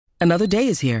Another day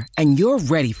is here, and you're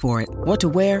ready for it. What to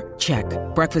wear? Check.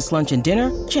 Breakfast, lunch, and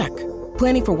dinner? Check.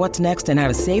 Planning for what's next and how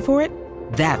to save for it?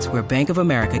 That's where Bank of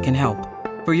America can help.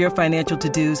 For your financial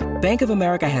to-dos, Bank of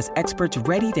America has experts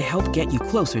ready to help get you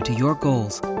closer to your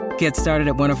goals. Get started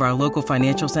at one of our local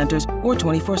financial centers or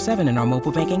 24/7 in our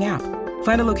mobile banking app.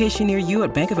 Find a location near you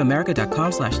at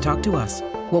bankofamerica.com/talktous.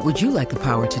 What would you like the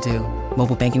power to do?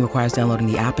 Mobile banking requires downloading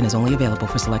the app and is only available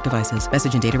for select devices.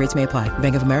 Message and data rates may apply.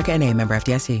 Bank of America N.A., member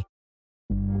FDIC.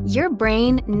 Your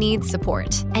brain needs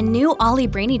support, and new Ollie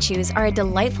Brainy Chews are a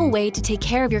delightful way to take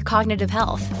care of your cognitive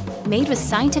health. Made with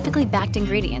scientifically backed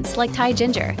ingredients like Thai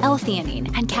ginger,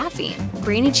 L-theanine, and caffeine,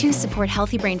 Brainy Chews support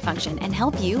healthy brain function and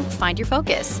help you find your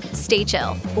focus, stay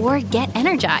chill, or get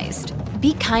energized.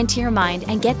 Be kind to your mind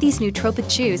and get these nootropic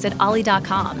chews at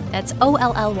ollie.com. That's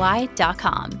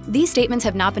OLLY.com. These statements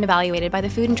have not been evaluated by the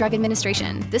Food and Drug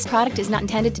Administration. This product is not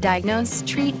intended to diagnose,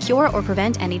 treat, cure, or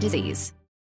prevent any disease.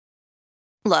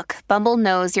 Look, Bumble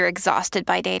knows you're exhausted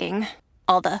by dating.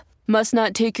 All the, must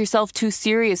not take yourself too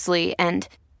seriously, and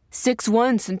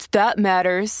 6'1" since that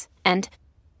matters. And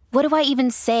what do I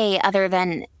even say other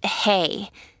than,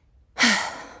 hey?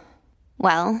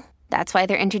 Well, that's why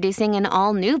they're introducing an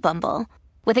all-new Bumble,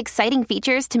 with exciting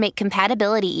features to make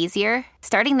compatibility easier,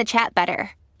 starting the chat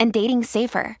better, and dating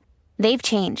safer. They've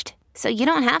changed, so you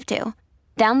don't have to.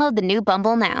 Download the new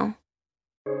Bumble now.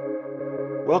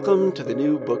 Welcome to the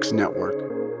New Books Network.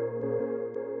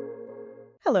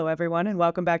 Hello, everyone, and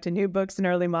welcome back to New Books in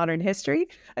Early Modern History,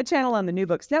 a channel on the New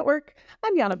Books Network.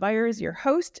 I'm Yana Byers, your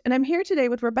host, and I'm here today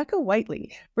with Rebecca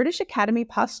Whiteley, British Academy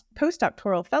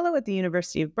postdoctoral fellow at the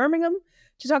University of Birmingham,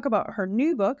 to talk about her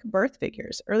new book, Birth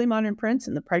Figures, Early Modern Prints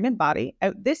in the Pregnant Body,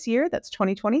 out this year, that's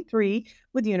 2023,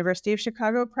 with University of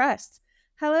Chicago Press.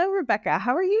 Hello, Rebecca.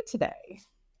 How are you today?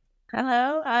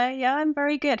 Hello. Yeah, I'm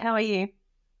very good. How are you?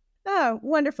 Oh,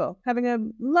 wonderful. Having a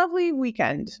lovely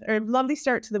weekend, or lovely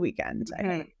start to the weekend.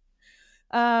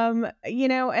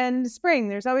 And spring,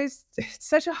 there's always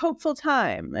such a hopeful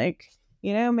time. Like,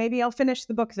 maybe I'll finish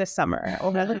the book this summer.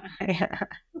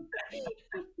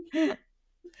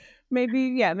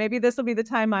 Maybe this will be the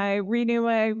time I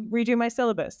redo my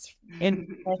syllabus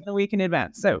in the week in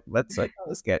advance. So let's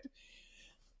get.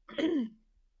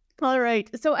 All right.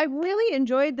 So I really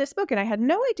enjoyed this book, and I had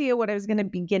no idea what I was going to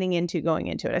be getting into going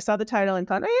into it. I saw the title and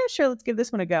thought, oh, yeah, sure, let's give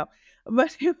this one a go.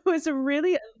 But it was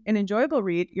an enjoyable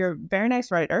read. You're a very nice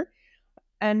writer,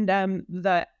 and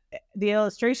the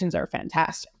illustrations are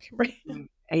fantastic. Right?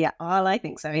 Yeah, well, I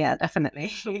think so. Yeah,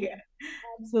 definitely. Yeah,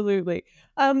 absolutely.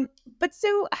 But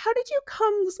so how did you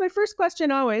come? This is my first question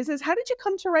always, is how did you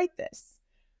come to write this?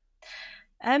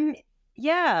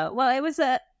 Yeah, well,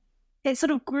 it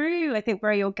sort of grew, I think,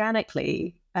 very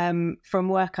organically from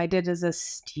work I did as a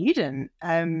student.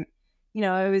 I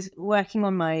was working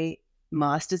on my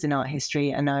master's in art history,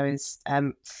 and I was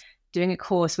doing a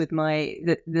course with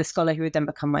the scholar who would then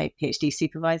become my PhD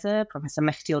supervisor, Professor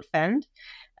Mechthild Fend,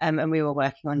 and we were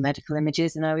working on medical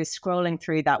images, and I was scrolling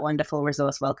through that wonderful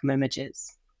resource, Welcome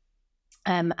Images.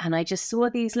 And I just saw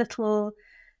these little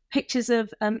pictures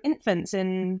of infants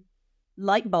in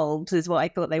light bulbs is what I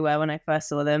thought they were when I first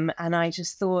saw them. And I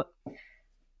just thought,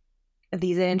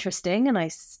 these are interesting. And I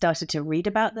started to read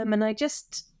about them. And I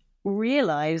just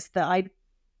realized that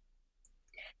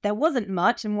there wasn't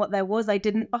much, and what there was, I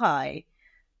didn't buy.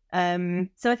 So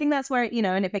I think that's where,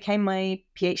 and it became my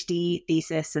PhD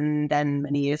thesis. And then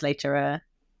many years later,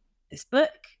 this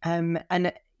book. And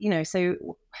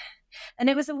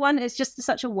it's just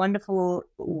such a wonderful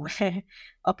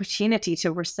opportunity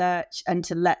to research and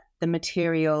to let the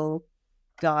material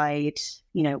guide,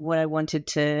 what I wanted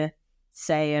to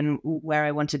say and where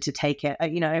I wanted to take it,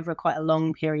 over quite a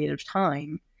long period of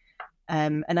time.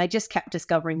 And I just kept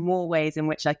discovering more ways in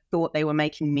which I thought they were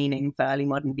making meaning for early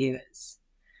modern viewers.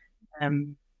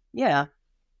 Yeah,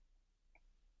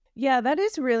 that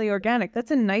is really organic.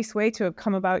 That's a nice way to have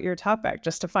come about your topic,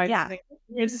 just to find something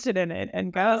you're interested in it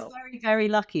and go. I was very, very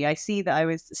lucky. I see that I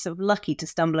was so lucky to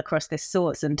stumble across this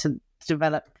source and to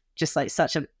develop just like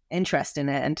such an interest in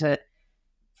it, and to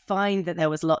find that there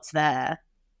was lots there.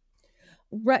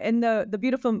 Right, and the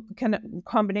beautiful kind of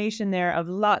combination there of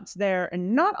lots there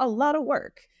and not a lot of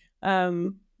work.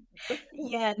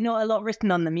 Yeah, not a lot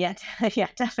written on them yet. Yeah,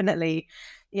 definitely.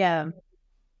 Yeah,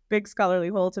 big scholarly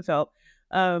hole to fill.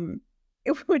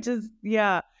 Which is,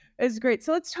 is great.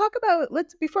 So let's talk about,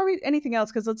 before we anything else,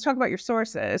 because let's talk about your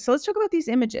sources. So let's talk about these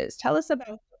images. Tell us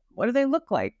about, what do they look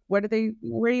like? Where do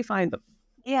you find them?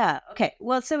 Yeah. Okay.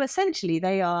 Well, so essentially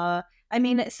they are,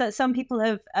 some people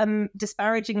have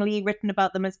disparagingly written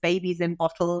about them as babies in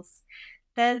bottles.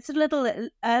 there's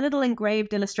little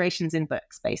engraved illustrations in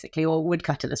books, basically, or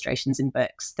woodcut illustrations in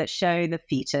books that show the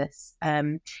fetus,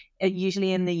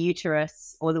 usually in the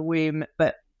uterus or the womb,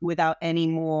 but without any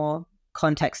more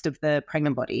context of the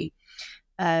pregnant body,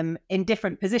 in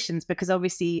different positions, because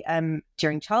obviously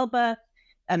during childbirth,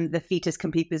 the fetus can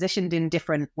be positioned in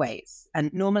different ways.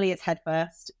 And normally it's head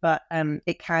first, but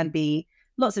it can be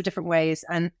lots of different ways.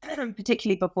 And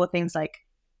particularly before things like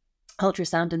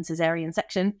ultrasound and cesarean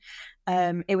section,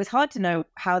 it was hard to know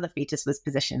how the fetus was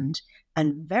positioned,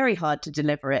 and very hard to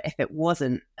deliver it if it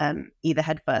wasn't either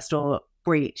head first or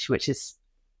breech, which is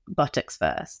buttocks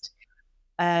first.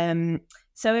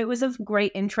 So it was of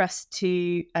great interest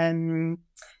to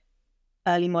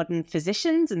early modern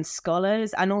physicians and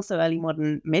scholars, and also early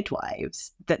modern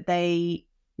midwives, that they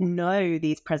know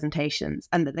these presentations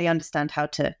and that they understand how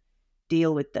to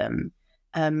deal with them.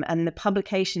 And the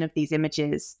publication of these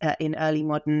images in early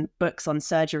modern books on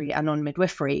surgery and on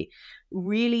midwifery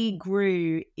really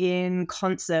grew in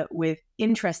concert with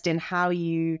interest in how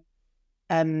you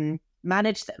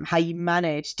manage them, how you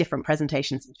manage different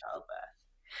presentations in childbirth.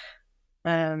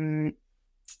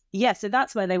 So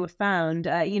that's where they were found.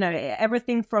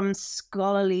 Everything from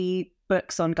scholarly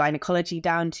books on gynecology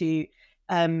down to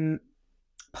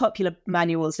popular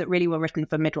manuals that really were written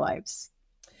for midwives.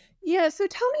 Yeah, so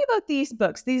tell me about these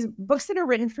books that are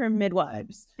written for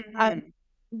midwives. Mm-hmm.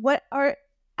 What are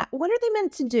they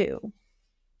meant to do?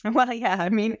 Well, yeah, I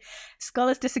mean,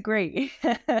 scholars disagree.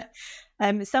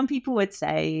 Some people would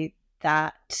say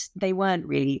that they weren't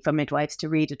really for midwives to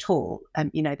read at all.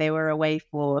 They were a way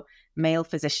for male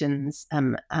physicians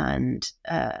and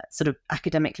sort of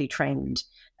academically trained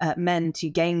men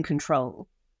to gain control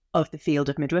of the field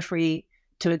of midwifery,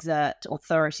 to exert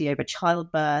authority over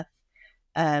childbirth,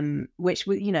 which,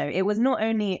 it was not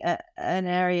only an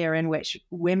area in which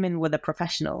women were the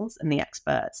professionals and the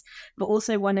experts, but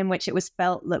also one in which it was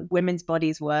felt that women's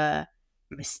bodies were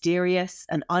mysterious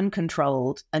and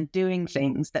uncontrolled and doing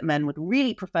things that men would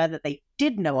really prefer that they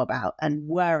did know about and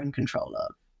were in control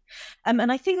of.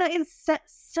 And I think that is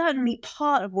certainly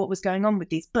part of what was going on with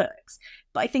these books.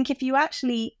 But I think if you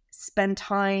actually spend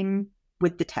time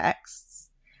with the texts,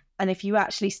 and if you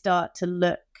actually start to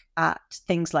look at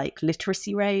things like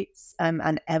literacy rates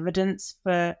and evidence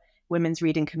for women's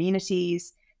reading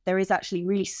communities, there is actually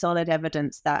really solid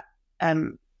evidence that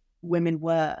women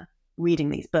were reading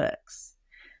these books,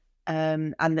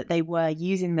 and that they were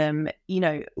using them,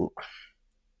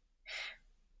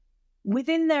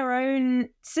 within their own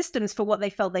systems for what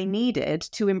they felt they needed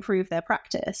to improve their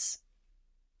practice.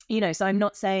 So I'm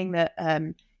not saying that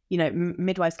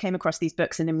midwives came across these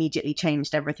books and immediately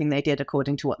changed everything they did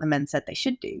according to what the men said they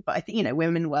should do. But I think,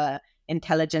 women were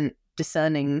intelligent,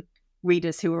 discerning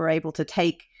readers who were able to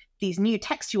take these new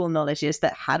textual knowledges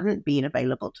that hadn't been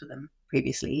available to them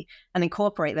previously and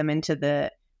incorporate them into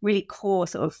the really core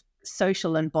sort of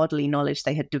social and bodily knowledge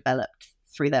they had developed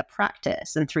through their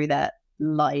practice and through their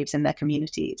lives in their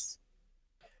communities.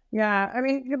 Yeah, I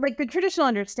mean, like the traditional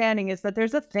understanding is that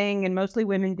there's a thing and mostly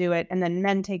women do it, and then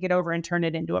men take it over and turn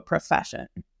it into a profession.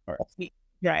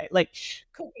 Right, like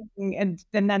cooking, and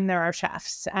then there are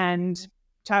chefs, and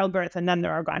childbirth, and then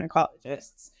there are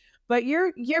gynecologists. But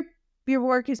your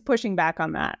work is pushing back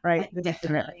on that, right?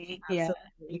 Definitely, yeah.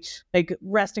 Like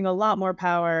resting a lot more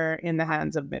power in the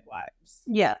hands of midwives.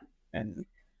 Yeah, and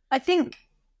I think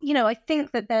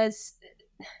that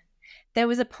there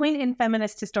was a point in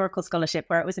feminist historical scholarship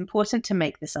where it was important to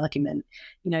make this argument,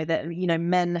 that,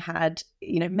 men had,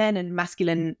 men and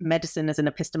masculine medicine as an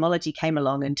epistemology came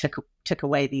along and took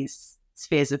away these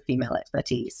spheres of female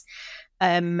expertise.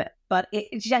 But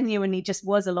it genuinely just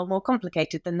was a lot more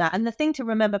complicated than that. And the thing to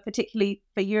remember, particularly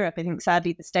for Europe, I think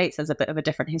sadly the States has a bit of a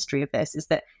different history of this, is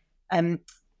that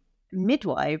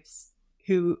midwives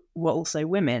who were also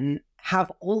women have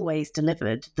always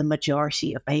delivered the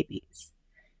majority of babies.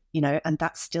 And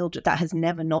that has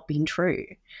never not been true.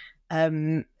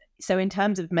 So in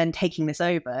terms of men taking this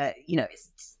over,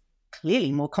 it's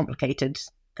clearly more complicated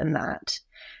than that.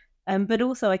 But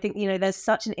also I think, there's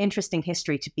such an interesting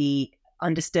history to be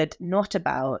understood, not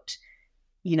about,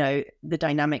 the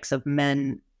dynamics of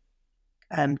men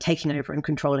taking over and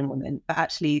controlling women, but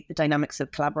actually the dynamics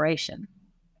of collaboration.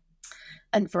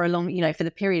 And for for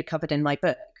the period covered in my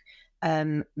book,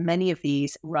 many of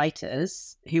these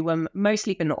writers, who were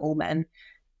mostly, but not all men,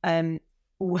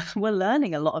 were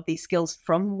learning a lot of these skills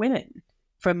from women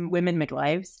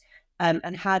midwives,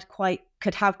 and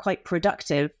could have quite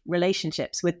productive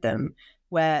relationships with them,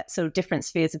 where sort of different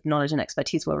spheres of knowledge and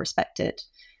expertise were respected.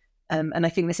 And I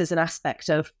think this is an aspect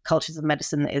of cultures of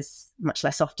medicine that is much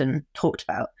less often talked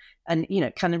about, and,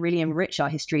 can really enrich our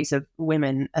histories of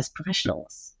women as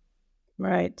professionals.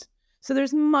 Right. So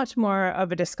there's much more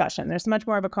of a discussion. There's much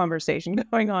more of a conversation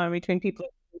going on between people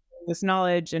with this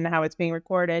knowledge and how it's being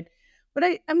recorded. But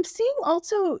I'm seeing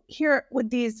also here with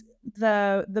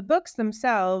the books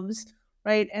themselves,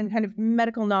 right, and kind of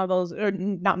medical novels, or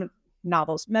not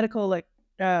novels, medical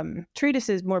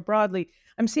treatises more broadly.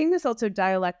 I'm seeing this also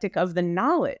dialectic of the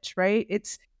knowledge, right?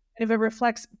 It's kind of, it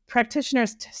reflects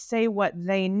practitioners to say what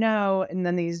they know, and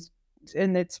then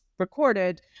and it's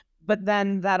recorded, but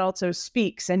then that also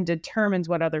speaks and determines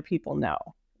what other people know,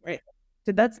 right?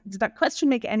 Did that question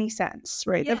make any sense,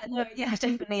 right? Yeah,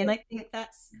 definitely. And I think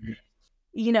that's,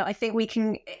 I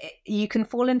think you can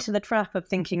fall into the trap of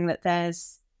thinking that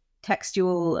there's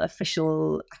textual,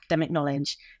 official, academic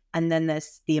knowledge, and then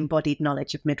there's the embodied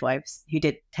knowledge of midwives who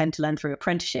did tend to learn through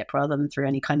apprenticeship rather than through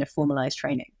any kind of formalized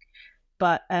training.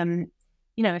 But,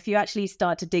 if you actually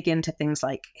start to dig into things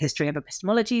like history of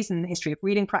epistemologies and the history of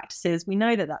reading practices, we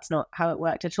know that that's not how it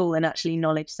worked at all. And actually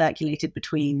knowledge circulated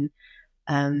between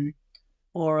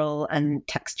oral and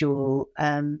textual,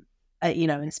 and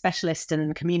specialist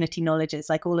and community knowledges,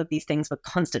 like all of these things were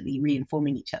constantly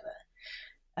reinforming each other.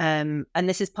 And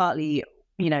this is partly,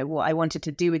 what I wanted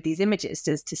to do with these images,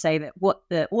 is to say that what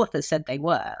the authors said they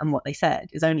were and what they said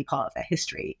is only part of their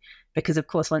history. Because, of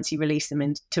course, once you release them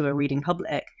into a reading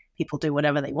public, people do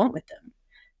whatever they want with them.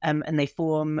 And they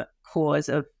form cores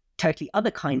of totally other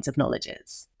kinds of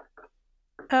knowledges.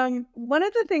 One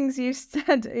of the things you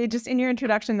said just in your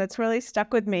introduction that's really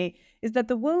stuck with me is that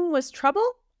the womb was trouble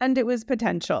and it was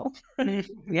potential.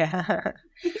 Yeah.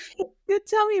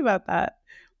 Tell me about that.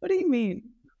 What do you mean?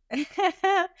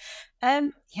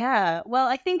 Yeah, well,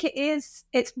 I think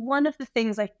it's one of the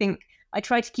things I think I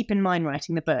try to keep in mind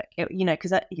writing the book,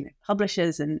 because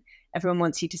publishers and everyone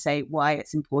wants you to say why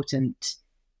it's important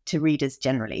to readers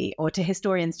generally, or to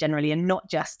historians generally, and not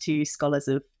just to scholars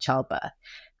of childbirth.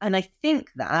 And I think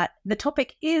that the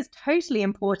topic is totally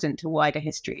important to wider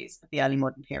histories of the early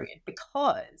modern period,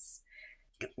 because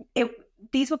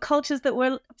these were cultures that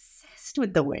were obsessed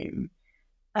with the womb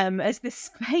as this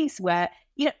space where,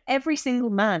 every single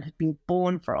man had been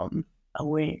born from a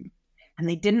womb, and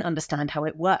they didn't understand how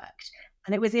it worked.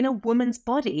 And it was in a woman's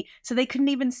body, so they couldn't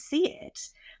even see it.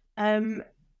 And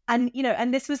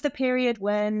this was the period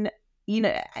when,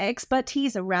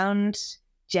 expertise around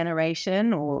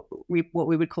generation, or what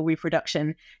we would call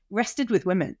reproduction, rested with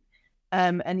women.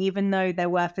 And even though there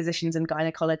were physicians and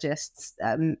gynecologists,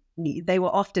 they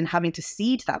were often having to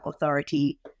cede that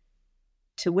authority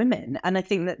to women. And I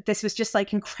think that this was just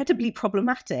incredibly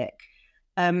problematic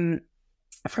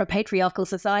for a patriarchal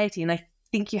society. And I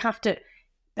think you have to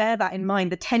bear that in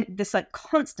mind, this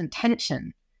constant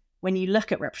tension when you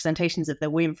look at representations of the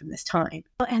womb from this time.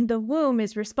 And the womb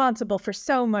is responsible for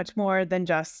so much more than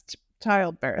just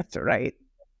childbirth, right?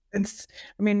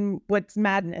 What's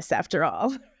madness after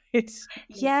all?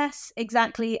 Yes,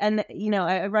 exactly. And,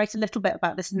 I write a little bit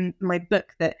about this in my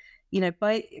book, that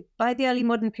by the early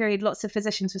modern period, lots of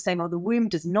physicians were saying, the womb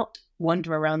does not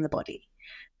wander around the body.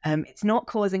 It's not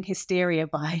causing hysteria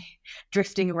by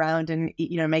drifting around and,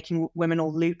 making women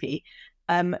all loopy.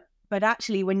 But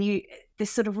actually,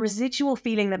 this sort of residual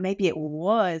feeling that maybe it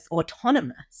was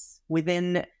autonomous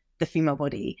within the female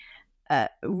body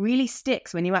really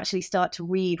sticks when you actually start to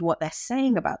read what they're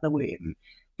saying about the womb.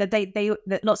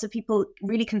 That lots of people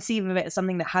really conceive of it as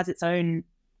something that has its own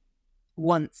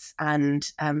wants and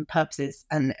purposes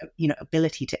and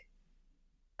ability to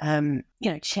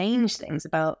change things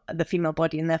about the female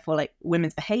body, and therefore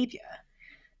women's behavior,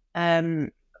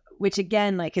 which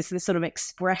again is this sort of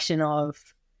expression of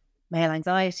male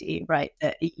anxiety, right?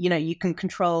 That you can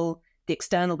control the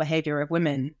external behavior of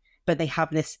women, but they have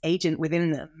this agent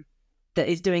within them that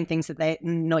is doing things that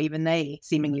they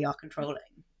seemingly are controlling.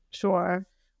 Sure.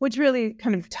 Which really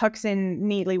kind of tucks in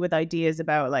neatly with ideas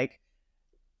about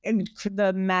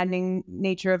the maddening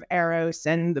nature of Eros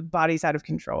and the body's out of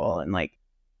control, and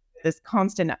this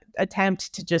constant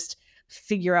attempt to just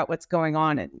figure out what's going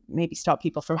on and maybe stop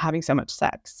people from having so much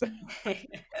sex.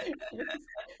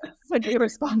 Such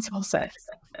irresponsible sex.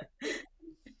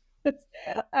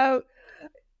 The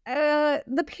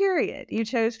period you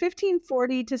chose,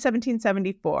 1540 to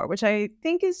 1774, which I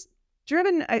think is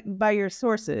driven by your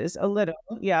sources a little,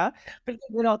 yeah, but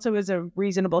it also is a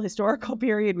reasonable historical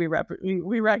period we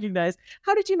recognize.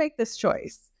 How did you make this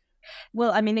choice?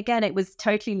 Well, again, it was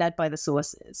totally led by the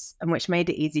sources, and which made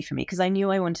it easy for me because I knew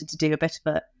I wanted to do a bit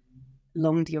of a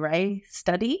longue durée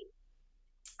study,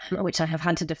 which I have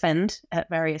had to defend at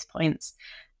various points.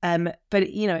 But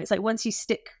it's once you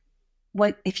stick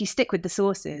if you stick with the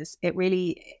sources,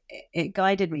 it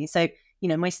guided me. So,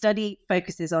 my study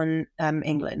focuses on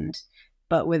England,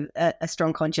 but with a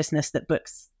strong consciousness that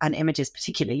books and images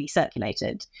particularly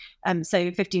circulated. So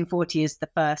 1540 is the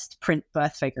first print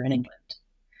birth figure in England.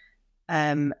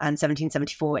 And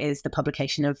 1774 is the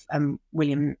publication of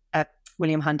William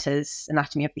Hunter's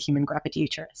Anatomy of the Human Gravid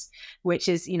Uterus, which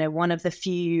is, one of the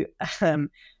few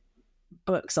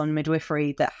books on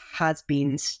midwifery that has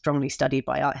been strongly studied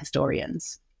by art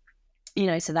historians.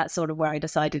 So that's sort of where I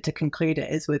decided to conclude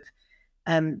it, is with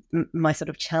my sort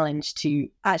of challenge to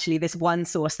actually this one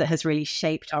source that has really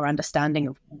shaped our understanding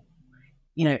of,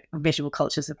 visual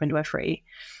cultures of midwifery.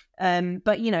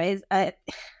 But,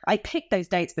 I picked those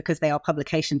dates because they are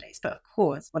publication dates. But of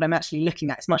course, what I'm actually looking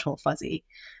at is much more fuzzy.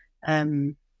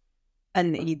 And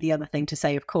the other thing to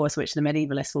say, of course, which the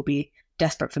medievalists will be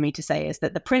desperate for me to say, is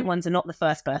that the print ones are not the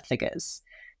first birth figures.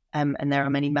 And there are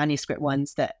many manuscript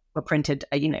ones that were printed,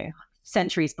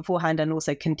 centuries beforehand, and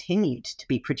also continued to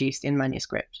be produced in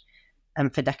manuscript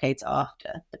for decades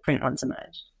after the print ones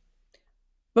emerged.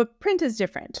 But print is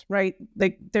different, right?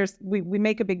 Like we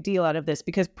make a big deal out of this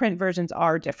because print versions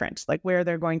are different, like where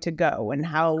they're going to go and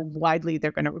how widely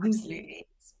they're going to release.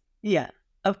 Yeah,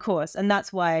 of course. And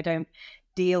that's why I don't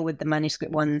deal with the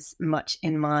manuscript ones much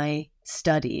in my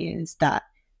study, is that,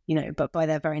 but by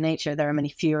their very nature, there are many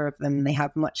fewer of them. They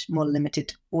have much more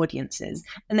limited audiences,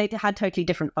 and they had totally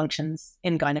different functions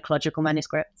in gynecological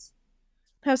manuscripts.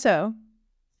 How so?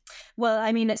 Well,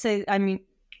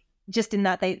 just in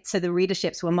that the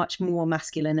readerships were much more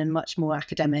masculine and much more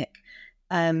academic.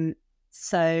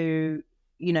 So,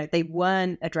 they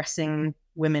weren't addressing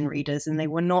women readers, and they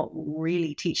were not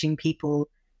really teaching people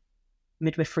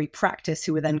midwifery practice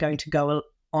who were then going to go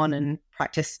on and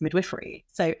practice midwifery.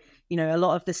 So, a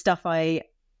lot of the stuff I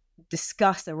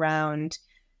discuss around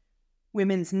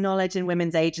women's knowledge and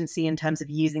women's agency in terms of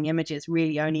using images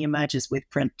really only emerges with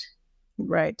print.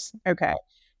 Right. Okay.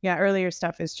 Yeah, earlier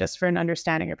stuff is just for an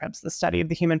understanding of perhaps the study of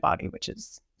the human body, which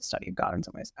is the study of God in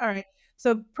some ways. All right.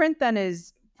 So print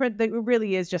that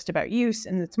really is just about use,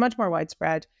 and it's much more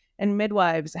widespread, and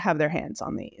midwives have their hands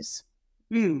on these.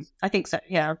 I think so.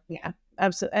 Yeah. Yeah,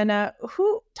 absolutely. And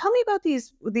tell me about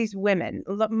these women,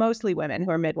 mostly women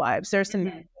who are midwives. There's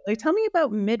some, tell me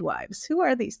about midwives. Who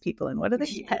are these people and what are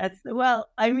they? Yes. Well,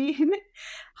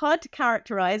 hard to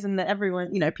characterize, and that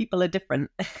everyone, people are different.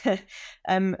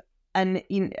 And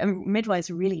midwives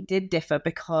really did differ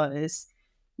because,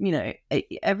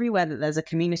 everywhere that there's a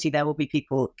community, there will be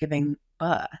people giving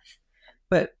birth,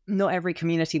 but not every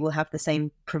community will have the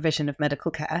same provision of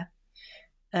medical care.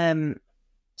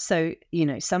 So,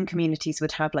 some communities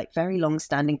would have like very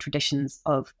long-standing traditions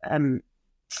of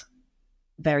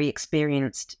very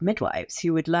experienced midwives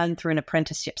who would learn through an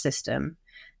apprenticeship system.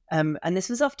 And this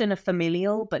was often a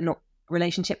familial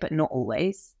relationship, but not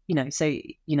always.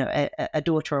 A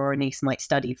daughter or a niece might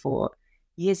study for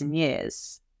years and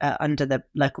years under the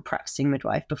local practicing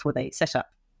midwife before they set up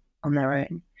on their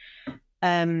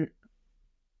own.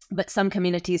 But some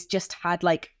communities just had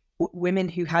like women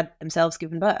who had themselves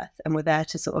given birth and were there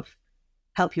to sort of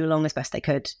help you along as best they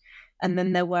could. And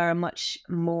then there were a much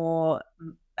more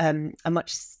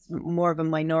of a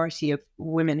minority of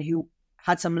women who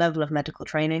had some level of medical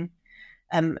training,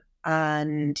 and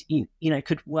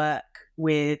could work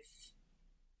with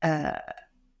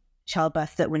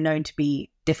childbirth that were known to be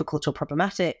difficult or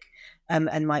problematic,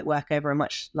 and might work over a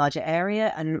much larger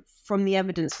area. And from the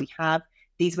evidence we have,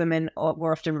 these women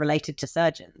were often related to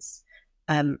surgeons,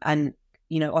 and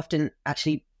often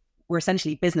actually were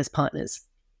essentially business partners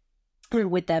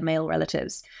with their male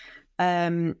relatives.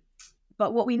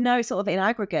 But what we know sort of in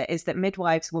aggregate is that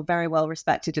midwives were very well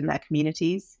respected in their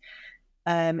communities.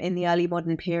 In the early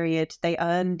modern period, they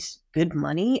earned good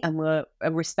money and were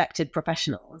respected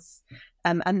professionals.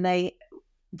 And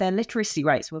their literacy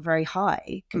rates were very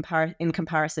high in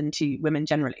comparison to women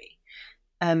generally.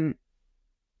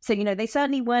 So, they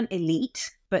certainly weren't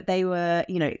elite, but they were,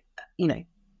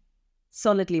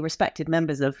 solidly respected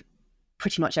members of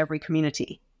pretty much every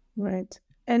community. Right.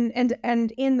 And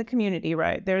in the community,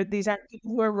 right? These aren't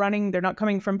people who are running, they're not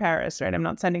coming from Paris, right? I'm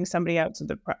not sending somebody out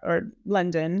to or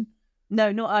London.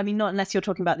 No, not unless you're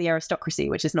talking about the aristocracy,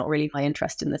 which is not really my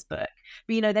interest in this book.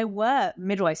 But, there were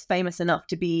midwives famous enough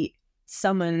to be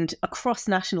summoned across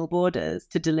national borders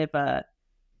to deliver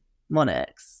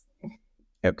monarchs.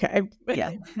 Okay.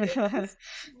 Yeah.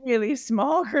 Really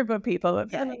small group of people.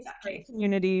 Yeah, exactly.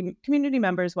 Community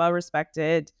members, well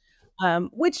respected,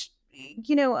 which,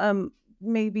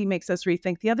 maybe makes us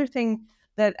rethink. The other thing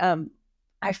that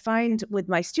I find with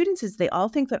my students is they all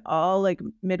think that all like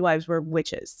midwives were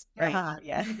witches. Right?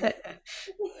 Yeah.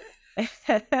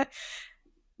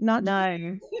 Not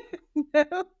No.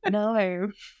 no.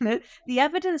 No. The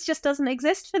evidence just doesn't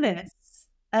exist for this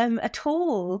at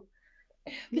all.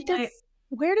 Because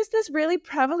where does this really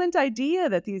prevalent idea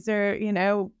that these are,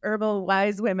 herbal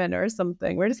wise women or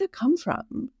something, where does it come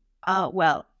from?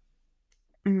 Well,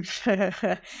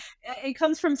 it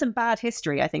comes from some bad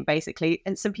history, I think, basically.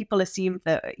 And some people assume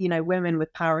that, women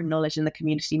with power and knowledge in the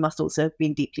community must also have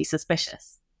been deeply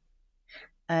suspicious.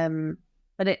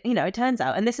 But it turns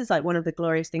out, and this is like one of the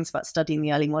glorious things about studying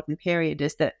the early modern period,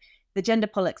 is that the gender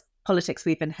politics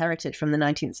we've inherited from the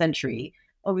 19th century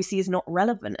obviously is not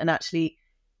relevant. And actually,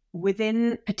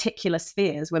 within particular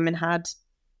spheres, women had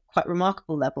quite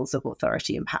remarkable levels of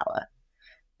authority and power.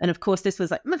 And of course, this was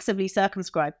like massively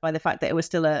circumscribed by the fact that it was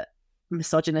still a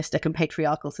misogynistic and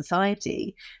patriarchal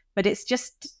society. But it's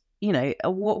just,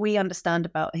 what we understand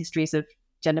about histories of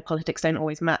gender politics don't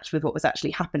always match with what was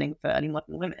actually happening for early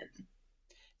modern women.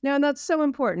 No, and that's so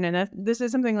important. And this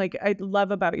is something like I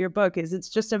love about your book is it's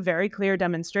just a very clear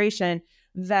demonstration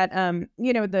that,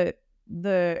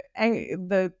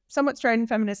 the somewhat strident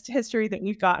feminist history that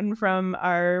we've gotten from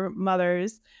our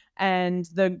mothers and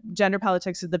the gender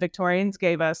politics that the Victorians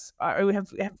gave us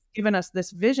have given us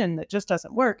this vision that just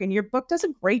doesn't work. And your book does a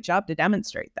great job to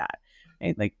demonstrate that.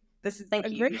 And like, this is Thank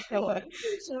a you. great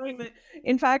showing that,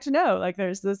 in fact, no, like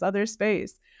there's this other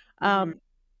space.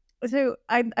 So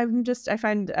I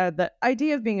find the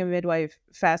idea of being a midwife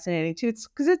fascinating too. It's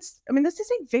because this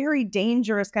is a very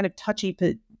dangerous kind of touchy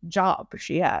job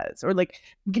she has, or like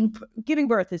giving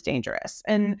birth is dangerous,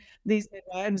 and these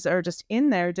midwives are just in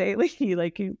there daily,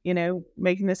 like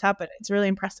making this happen. It's really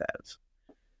impressive.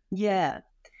 Yeah,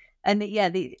 and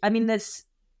there's.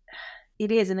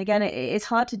 It is, and again, it's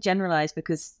hard to generalize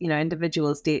because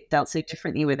individuals dealt so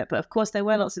differently with it. But of course, there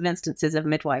were lots of instances of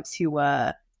midwives who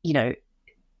were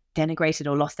denigrated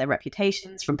or lost their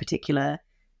reputations from particular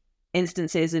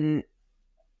instances,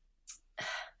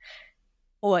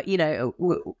 or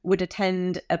would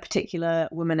attend a particular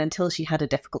woman until she had a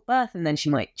difficult birth, and then she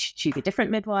might choose a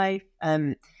different midwife.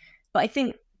 But I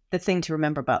think the thing to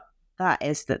remember about that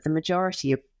is that the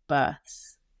majority of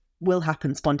births will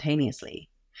happen spontaneously.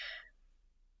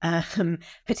 And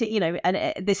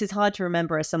this is hard to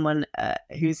remember as someone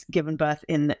who's given birth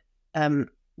in the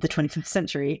 21st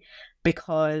century,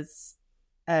 because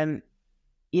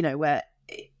where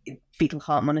fetal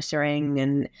heart monitoring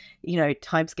and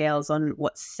timescales on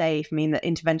what's safe mean that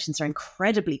interventions are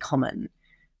incredibly common,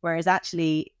 whereas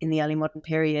actually in the early modern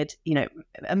period,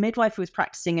 a midwife who was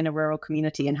practicing in a rural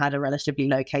community and had a relatively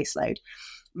low caseload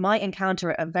might encounter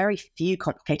a very few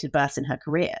complicated births in her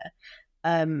career,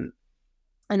 and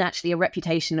actually a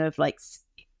reputation of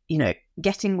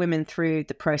getting women through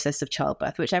the process of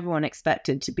childbirth, which everyone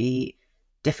expected to be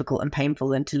difficult and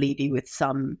painful and to leave you with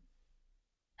some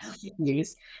healthy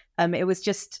news. It was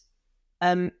just,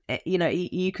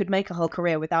 you could make a whole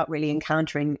career without really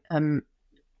encountering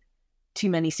too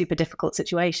many super difficult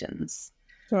situations.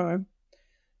 Sure.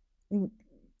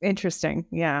 Interesting.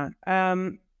 Yeah.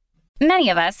 Many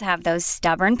of us have those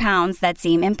stubborn pounds that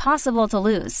seem impossible to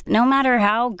lose, no matter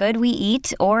how good we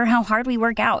eat or how hard we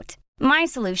work out. My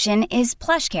solution is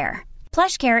PlushCare.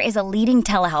 PlushCare is a leading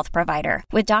telehealth provider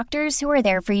with doctors who are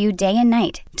there for you day and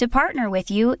night to partner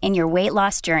with you in your weight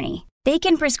loss journey. They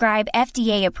can prescribe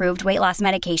FDA-approved weight loss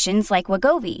medications like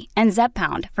Wegovy and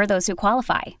Zepbound for those who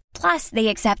qualify. Plus, they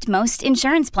accept most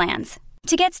insurance plans.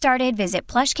 To get started, visit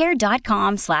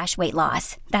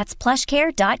plushcare.com/weightloss. That's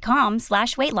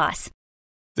plushcare.com/weightloss.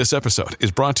 This episode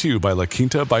is brought to you by La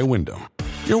Quinta by Wyndham.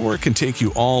 Your work can take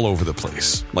you all over the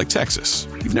place, like Texas.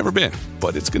 You've never been,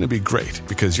 but it's going to be great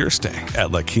because you're staying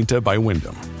at La Quinta by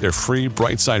Wyndham. Their free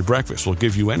Bright Side breakfast will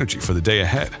give you energy for the day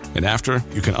ahead. And after,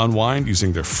 you can unwind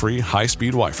using their free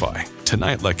high-speed Wi-Fi.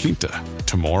 Tonight, La Quinta.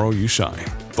 Tomorrow, you shine.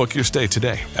 Book your stay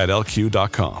today at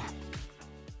lq.com.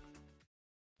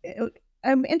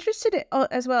 I'm interested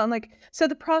as well. And so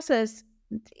the process,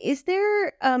 is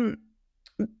there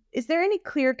any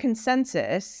clear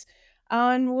consensus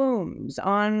on wombs,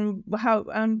 on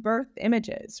birth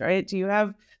images, right?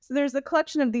 So there's a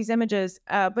collection of these images,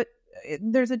 but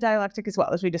there's a dialectic as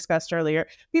well, as we discussed earlier.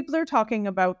 People are talking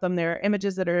about them. There are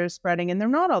images that are spreading, and they're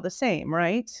not all the same,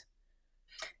 right?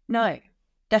 No,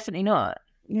 definitely not.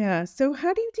 Yeah. So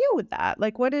how do you deal with that?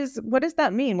 What does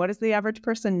that mean? What does the average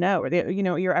person know, or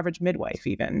your average midwife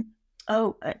even?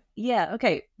 Oh, yeah.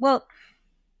 Okay. Well,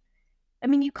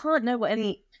 you can't know what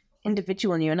any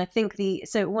individual knew, and I think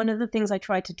so one of the things I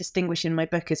try to distinguish in my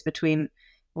book is between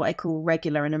what I call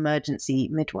regular and emergency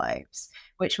midwives,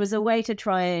 which was a way to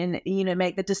try and,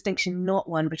 make the distinction not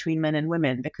one between men and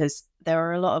women, because there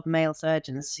are a lot of male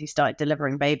surgeons who started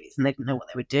delivering babies and they didn't know what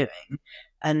they were doing.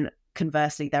 And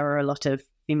conversely, there were a lot of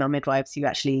female midwives who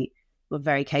actually were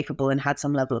very capable and had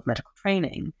some level of medical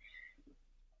training.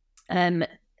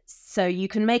 So you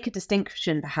can make a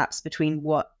distinction perhaps between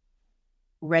what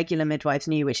regular midwives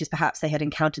knew, which is perhaps they had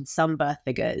encountered some birth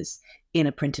figures in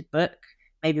a printed book,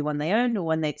 maybe one they owned or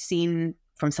one they'd seen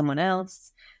from someone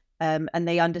else. And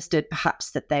they understood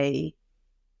perhaps that they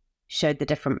showed the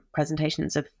different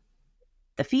presentations of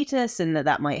the fetus, and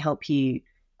that might help you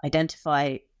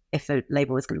identify if the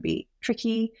labor was going to be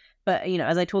tricky. But,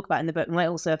 as I talk about in the book, might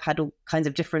also have had all kinds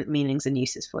of different meanings and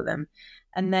uses for them.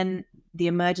 And then the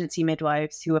emergency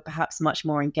midwives, who were perhaps much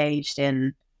more engaged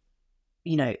in,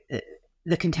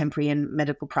 the contemporary and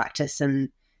medical practice and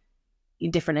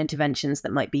different interventions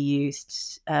that might be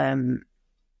used,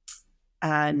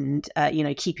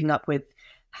 keeping up with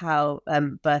how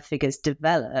birth figures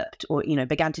developed or,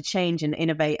 began to change and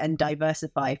innovate and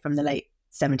diversify from the late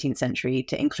 17th century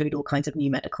to include all kinds of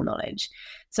new medical knowledge.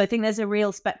 So I think there's a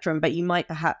real spectrum, but you might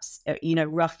perhaps,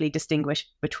 roughly distinguish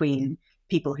between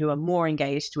people who are more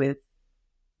engaged with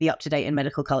the up-to-date in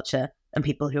medical culture and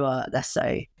people who are less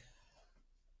so.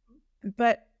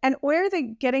 And where are they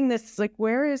getting this? Like,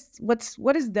 what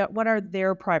are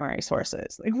their primary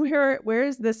sources? Like, where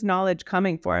is this knowledge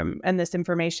coming from, and this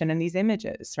information and these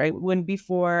images, right? When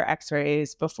before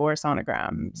X-rays, before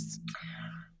sonograms?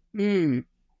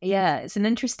 Yeah, it's an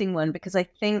interesting one, because I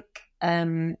think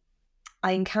I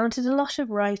encountered a lot of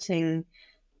writing.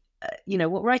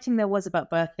 What writing there was about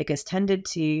birth figures tended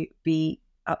to be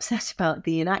upset about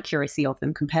the inaccuracy of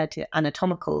them compared to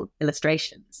anatomical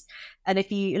illustrations. And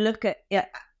if you look at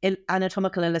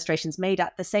anatomical illustrations made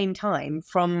at the same time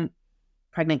from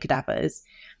pregnant cadavers,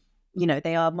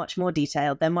 they are much more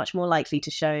detailed. They're much more likely to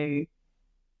show,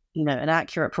 an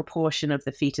accurate proportion of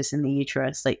the fetus in the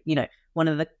uterus. Like, one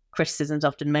of the criticisms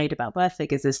often made about birth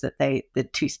figures is that they're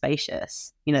too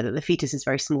spacious, that the fetus is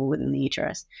very small within the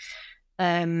uterus.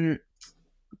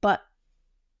 But,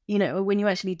 when you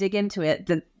actually dig into it,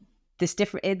 this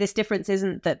difference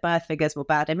isn't that birth figures were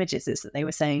bad images, it's that they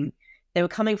were saying they were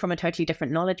coming from a totally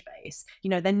different knowledge base.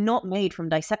 They're not made from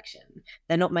dissection.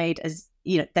 They're not made as,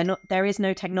 there is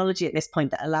no technology at this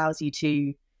point that allows you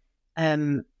to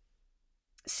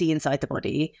see inside the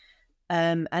body.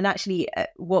 And actually,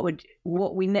 what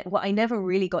I never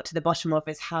really got to the bottom of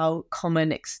is how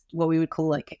common what we would call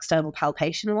like external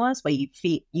palpation was, where you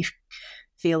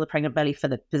feel the pregnant belly for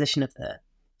the position of the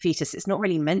fetus. It's not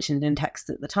really mentioned in text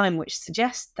at the time, which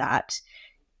suggests that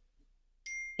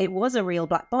it was a real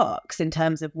black box in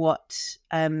terms of what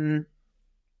could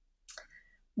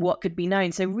be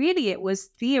known. So really, it was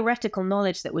theoretical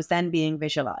knowledge that was then being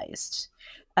visualized.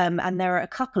 And there are a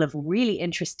couple of really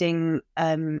interesting,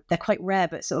 they're quite rare,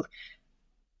 but sort of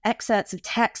excerpts of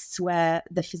texts where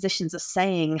the physicians are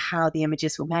saying how the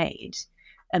images were made.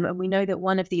 And we know that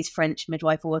one of these French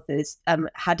midwife authors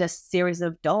had a series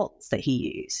of dolls that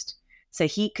he used. So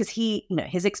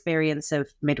his experience of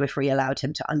midwifery allowed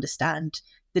him to understand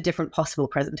the different possible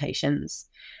presentations.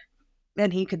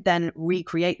 And he could then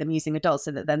recreate them using a doll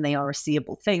so that then they are a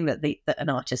seeable thing that an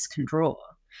artist can draw.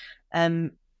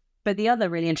 But the other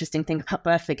really interesting thing about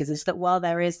birth figures is that while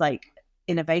there is like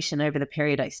innovation over the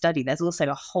period I study, there's also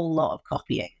a whole lot of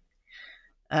copying.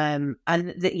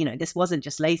 This wasn't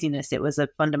just laziness, it was a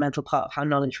fundamental part of how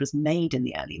knowledge was made in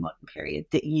the early modern period,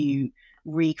 that you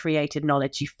recreated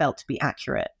knowledge you felt to be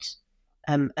accurate,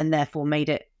 and therefore made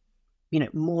it,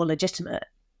 more legitimate.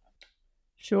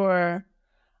 Sure.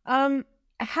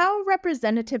 How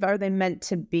representative are they meant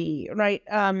to be, right?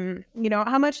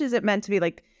 How much is it meant to be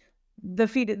like the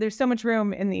fetus? There's so much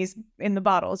room in the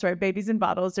bottles, right? Babies in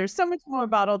bottles. There's so much more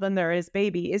bottle than there is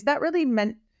baby. Is that really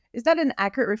meant? Is that an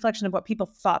accurate reflection of what people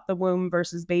thought the womb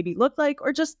versus baby looked like?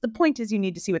 Or just the point is you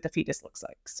need to see what the fetus looks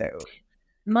like? So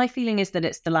my feeling is that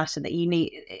it's the latter, that you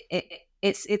need,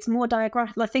 it's more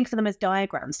diagram. I think of them as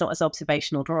diagrams, not as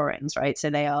observational drawings, right? So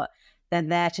they're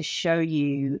there to show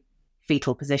you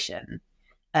fetal position.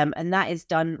 And that is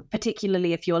done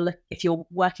particularly if you're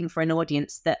working for an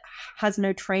audience that has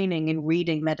no training in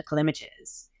reading medical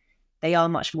images. They are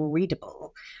much more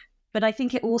readable. But I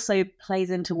think it also plays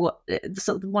into what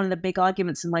sort of one of the big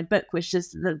arguments in my book, which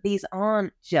is that these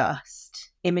aren't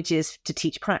just images to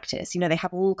teach practice. They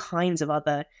have all kinds of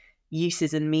other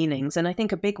uses and meanings. And I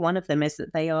think a big one of them is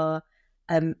that they are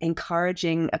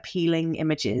encouraging, appealing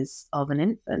images of an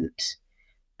infant,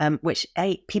 which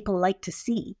people like to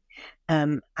see.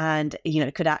 And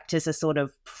could act as a sort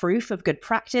of proof of good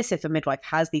practice. If a midwife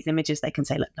has these images, they can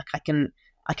say, look,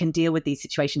 I can deal with these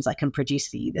situations. I can produce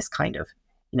for you this kind of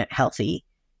healthy,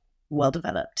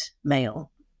 well-developed male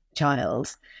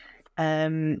child.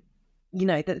 That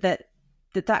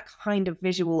kind of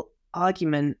visual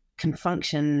argument can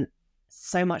function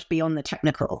so much beyond the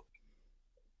technical.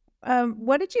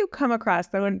 What did you come across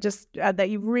that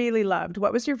you really loved?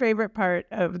 What was your favorite part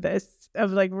of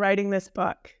like writing this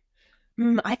book?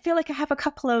 I feel like I have a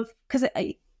couple of.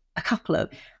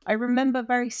 I remember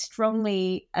very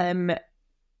strongly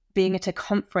being at a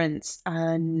conference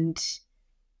and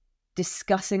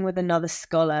discussing with another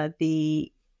scholar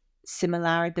the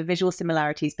visual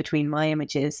similarities between my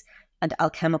images and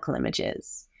alchemical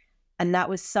images. And that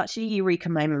was such a eureka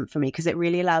moment for me, because it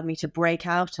really allowed me to break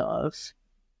out of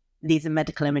these are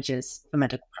medical images for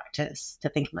medical practice, to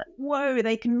thinking like, whoa,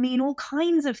 they can mean all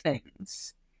kinds of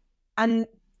things. And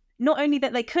not only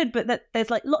that they could, but that there's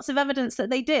like lots of evidence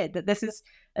that they did, that this is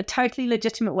a totally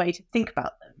legitimate way to think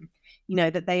about them.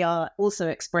 That they are also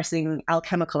expressing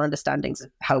alchemical understandings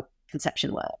of how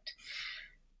conception worked.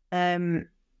 And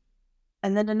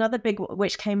then another big,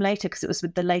 which came later because it was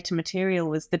with the later material,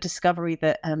 was the discovery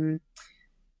that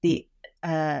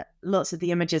lots of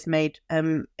the images made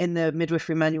in the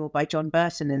midwifery manual by John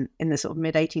Burton in the sort of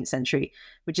mid-18th century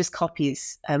were just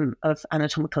copies of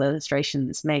anatomical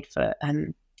illustrations made for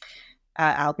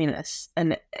albinus.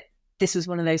 And this was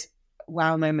one of those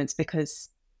wow moments, because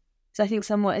I think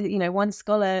somewhat, one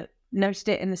scholar noted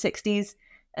it in the 60s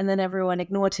and then everyone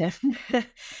ignored him.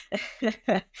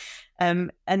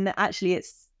 And actually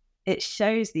it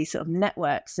shows these sort of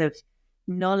networks of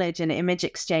knowledge and image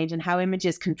exchange and how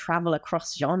images can travel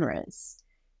across genres.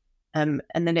 And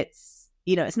then it's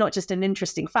not just an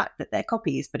interesting fact that they're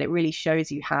copies, but it really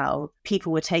shows you how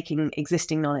people were taking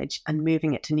existing knowledge and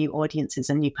moving it to new audiences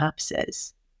and new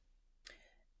purposes.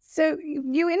 So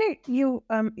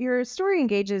your story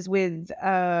engages with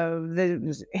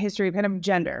the history of kind of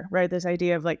gender, right? This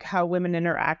idea of like how women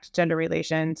interact, gender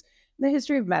relations, the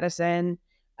history of medicine,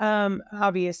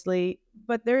 obviously.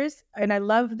 But there is, and I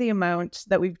love the amount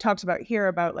that we've talked about here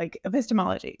about like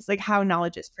epistemologies, like how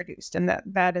knowledge is produced, and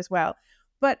that as well.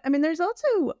 But I mean, there's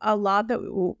also a lot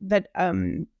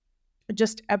that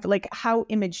just like how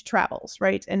image travels,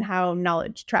 right, and how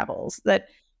knowledge travels that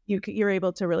you're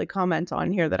able to really comment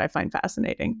on here, that I find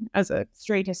fascinating as a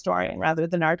straight historian rather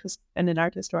than an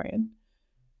art historian.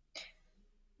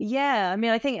 Yeah, I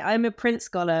mean, I think I'm a print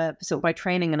scholar sort of by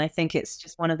training, and I think it's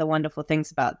just one of the wonderful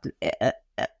things about it,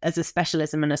 as a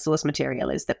specialism and a source material,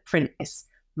 is that print is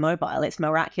mobile. It's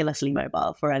miraculously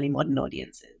mobile for early modern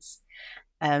audiences.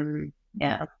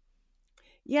 Yeah.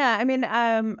 Yeah, I mean,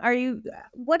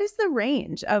 what is the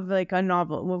range of like a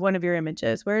novel with one of your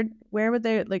images? Where would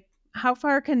they, like, how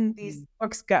far can these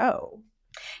books go?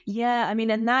 Yeah, I mean,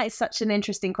 and that is such an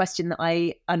interesting question that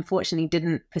I unfortunately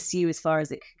didn't pursue as far as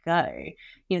it could go.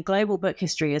 Global book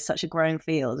history is such a growing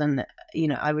field, and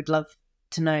I would love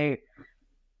to know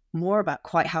more about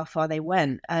quite how far they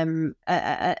went. And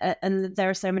there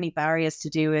are so many barriers to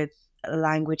do with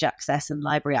language access and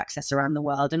library access around the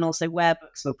world, and also where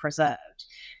books were preserved.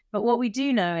 But what we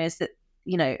do know is that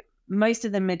most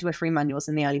of the midwifery manuals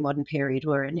in the early modern period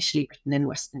were initially written in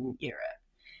Western Europe,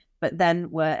 but then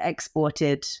were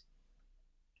exported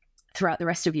throughout the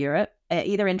rest of Europe,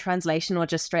 either in translation or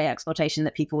just straight exportation,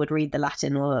 that people would read the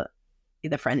Latin or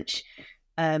the French.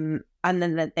 And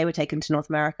then they were taken to North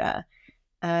America.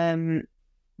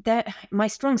 My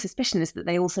strong suspicion is that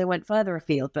they also went further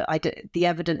afield, but the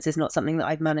evidence is not something that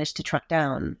I've managed to track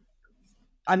down.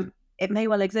 It may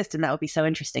well exist, and that would be so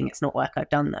interesting. It's not work I've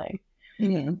done, though.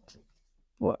 Yeah.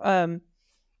 Well,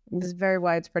 this is very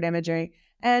widespread imagery.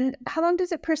 And how long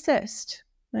does it persist?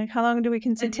 Like, how long do we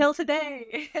consider? Until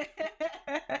today.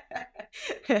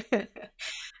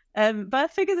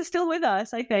 Birth figures are still with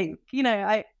us, I think.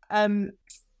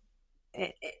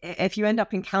 If you end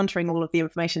up encountering all of the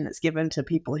information that's given to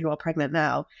people who are pregnant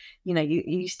now,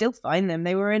 you still find them.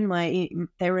 They were in my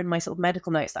sort of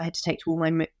medical notes that I had to take to all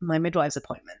my midwives'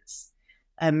 appointments.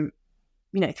 3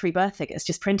 birth figures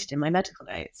just printed in my medical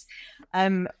notes,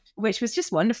 which was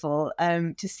just wonderful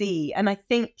to see. And I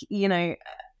think,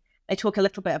 I talk a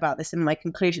little bit about this in my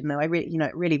conclusion, though. It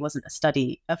really wasn't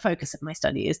a focus of my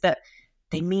study, is that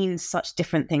they mean such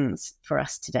different things for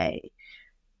us today.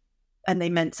 And they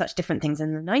meant such different things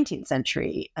in the 19th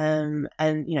century, and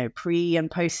pre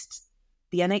and post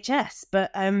the NHS.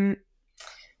 But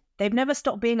they've never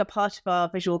stopped being a part of our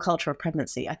visual culture of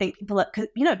pregnancy. I think people,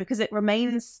 because it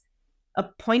remains a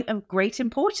point of great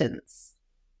importance.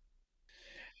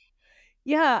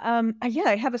 Yeah,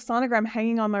 I have a sonogram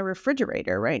hanging on my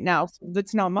refrigerator right now.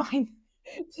 That's not mine.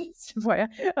 Just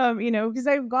because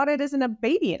I got it as a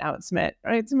baby announcement,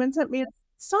 right? Someone sent me a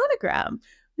sonogram.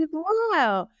 Like,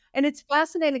 wow. And it's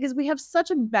fascinating because we have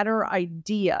such a better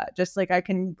idea. Just like I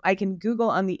can Google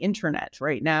on the internet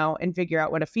right now and figure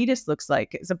out what a fetus looks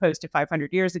like as opposed to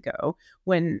 500 years ago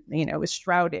when, it was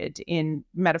shrouded in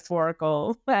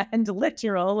metaphorical and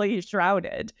literally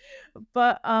shrouded.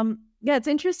 But yeah, it's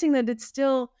interesting that it's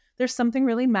still there's something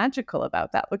really magical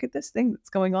about that. Look at this thing that's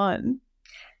going on.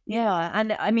 Yeah,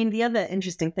 and I mean the other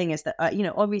interesting thing is that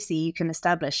obviously you can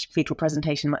establish fetal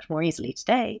presentation much more easily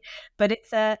today, but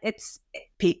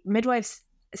midwives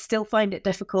still find it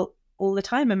difficult all the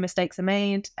time, and mistakes are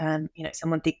made. And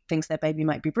someone thinks their baby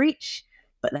might be breech,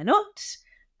 but they're not.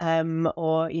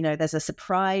 Or there's a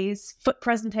surprise foot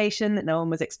presentation that no one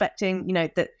was expecting.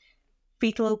 That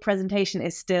fetal presentation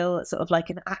is still sort of like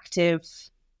an active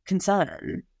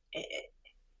concern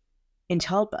in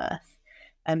childbirth.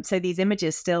 So these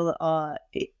images still are,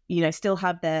 still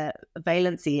have their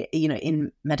valency,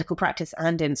 in medical practice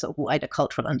and in sort of wider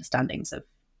cultural understandings of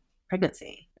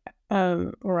pregnancy.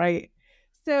 Right.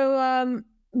 So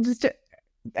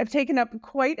I've taken up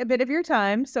quite a bit of your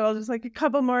time, so I'll just a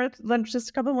couple more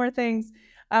things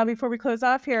before we close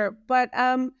off here. But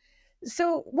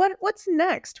so what's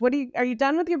next? Are you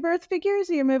done with your birth figures?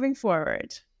 Or are you moving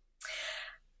forward?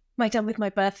 Am I done with my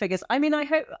birth figures? I mean, I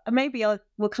hope maybe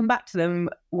we'll come back to them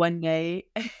one day.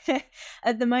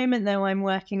 At the moment, though, I'm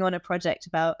working on a project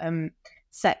about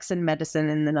sex and medicine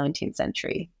in the 19th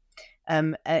century.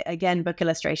 Again, book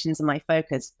illustrations are my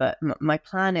focus, but my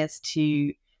plan is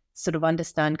to sort of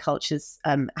understand cultures,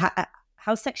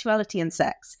 how sexuality and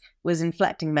sex was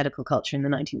inflecting medical culture in the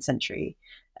 19th century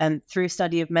through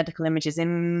study of medical images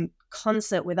in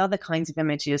concert with other kinds of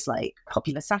images like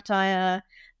popular satire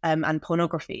and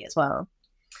pornography as well.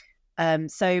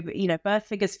 So, birth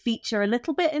figures feature a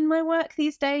little bit in my work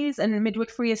these days, and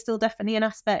midwifery is still definitely an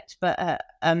aspect, but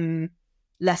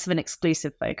less of an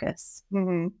exclusive focus.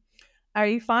 Mm-hmm. Are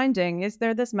you finding, is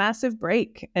there this massive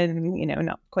break in,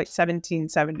 not quite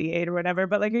 1778 or whatever,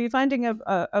 but are you finding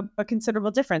a considerable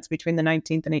difference between the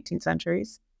 19th and 18th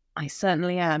centuries? I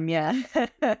certainly am, yeah.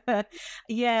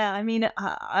 Yeah, I mean,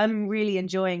 I'm really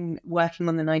enjoying working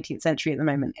on the 19th century at the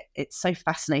moment. It's so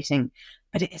fascinating,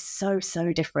 but it is so,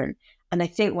 so different. And I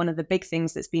think one of the big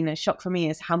things that's been a shock for me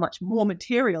is how much more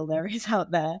material there is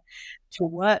out there to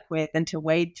work with and to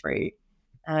wade through.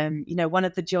 One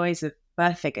of the joys of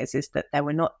birth figures is that there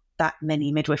were not that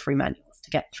many midwifery manuals to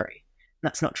get through.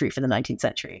 That's not true for the 19th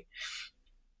century.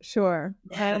 Sure.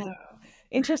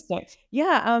 Interesting.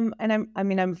 Yeah. And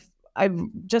I've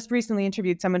just recently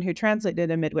interviewed someone who translated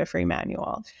a midwifery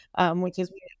manual, which is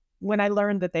when I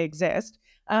learned that they exist.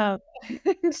 I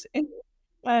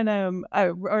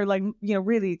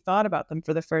really thought about them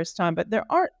for the first time, but there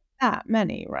aren't that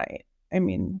many, right? I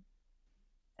mean,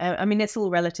 it's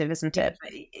all relative, isn't it?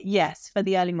 But yes, for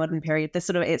the early modern period,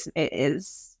 it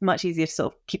is much easier to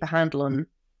sort of keep a handle on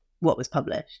what was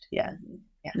published. Yeah.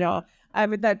 No,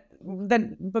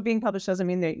 but being published doesn't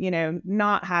mean that,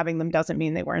 not having them doesn't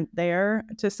mean they weren't there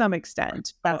to some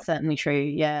extent. That's certainly true.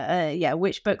 Yeah.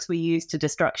 Which books we use to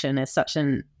destruction is such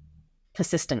an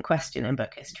persistent question in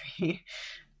book history.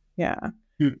 Yeah.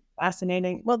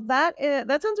 Fascinating. Well, that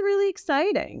sounds really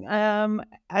exciting. A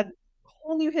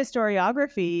whole new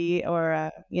historiography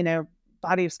or,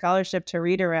 body of scholarship to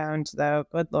read around, though.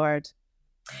 Good Lord.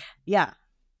 Yeah.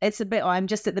 It's a bit, I'm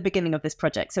just at the beginning of this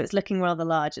project, so it's looking rather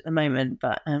large at the moment,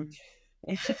 but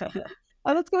let's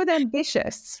go with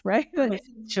ambitious, right?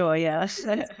 Sure, yeah.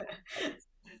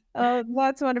 Oh,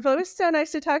 that's wonderful. It was so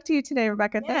nice to talk to you today,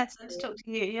 Rebecca. Yes, nice to talk to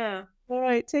you, yeah. All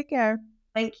right, take care.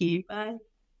 Thank you. Bye.